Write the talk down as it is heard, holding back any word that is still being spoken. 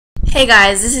Hey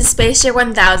guys, this is Spaceship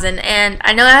 1000, and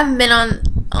I know I haven't been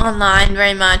online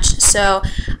very much, so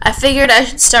I figured I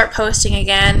should start posting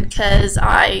again because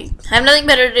I have nothing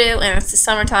better to do, and it's the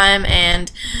summertime, and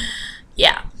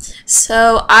yeah.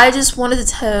 So I just wanted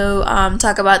to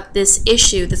talk about this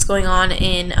issue that's going on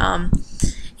in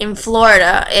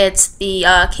Florida. It's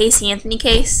the Casey Anthony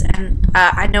case, and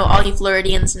I know all you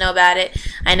Floridians know about it.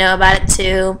 I know about it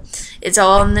too. It's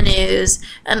all in the news,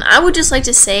 and I would just like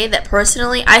to say that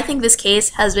personally, I think this case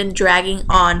has been dragging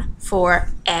on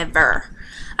forever.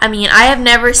 I mean, I have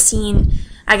never seen,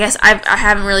 I guess I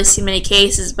haven't really seen many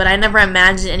cases, but I never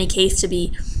imagined any case to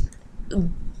be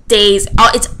days.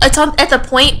 It's at the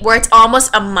point where it's almost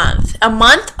a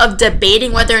month of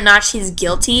debating whether or not she's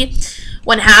guilty,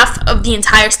 when half of the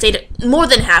entire state, more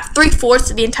than half,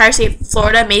 3/4 of the entire state of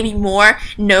Florida, maybe more,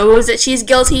 knows that she's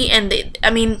guilty. And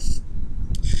I mean,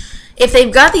 if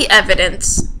they've got the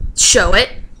evidence, show it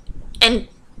and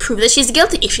prove that she's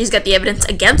guilty. If she's got the evidence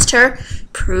against her,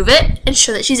 prove it and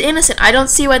show that she's innocent. I don't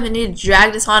see why they need to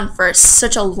drag this on for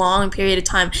such a long period of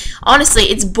time.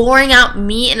 Honestly, it's boring out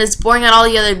me and it's boring out all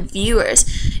the other viewers.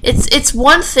 It's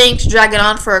one thing to drag it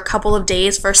on for a couple of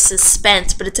days for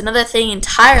suspense, but it's another thing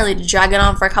entirely to drag it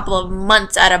on for a couple of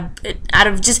months out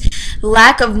of just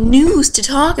lack of news to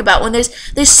talk about, when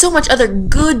there's so much other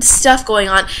good stuff going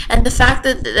on. And the fact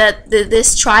that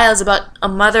this trial is about a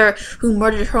mother who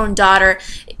murdered her own daughter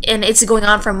and it's going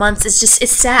on for months,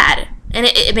 it's sad. And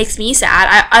it makes me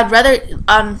sad. I'd rather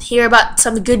hear about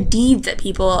some good deeds that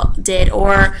people did,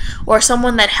 or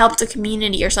someone that helped a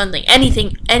community or something.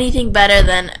 Anything better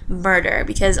than murder,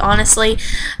 because honestly,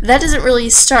 that doesn't really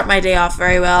start my day off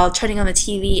very well. Turning on the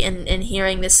TV and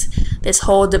hearing this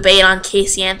whole debate on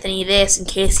Casey Anthony this and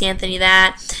Casey Anthony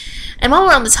that. And while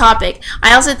we're on the topic,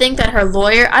 I also think that her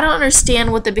lawyer, I don't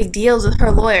understand what the big deal is with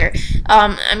her lawyer.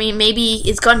 I mean, maybe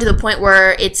it's gone to the point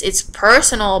where it's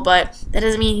personal, but that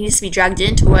doesn't mean he needs to be dragged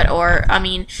into it. Or, I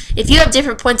mean, if you have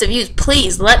different points of view,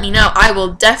 please let me know. I will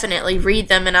definitely read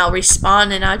them and I'll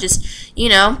respond, and I'll just, you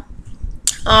know.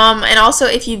 And also,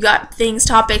 if you've got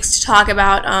topics to talk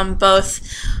about, both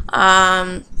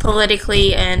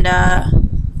politically and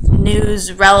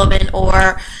news relevant,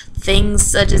 or things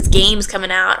such as games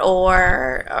coming out,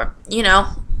 or you know,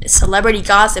 celebrity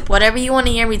gossip, whatever you want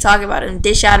to hear me talk about and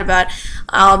dish out about,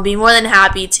 I'll be more than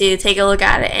happy to take a look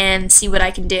at it and see what I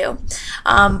can do.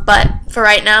 But for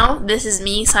right now, this is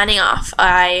me signing off.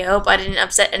 I hope I didn't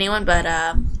upset anyone, but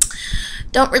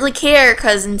don't really care,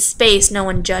 because in space no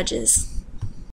one judges.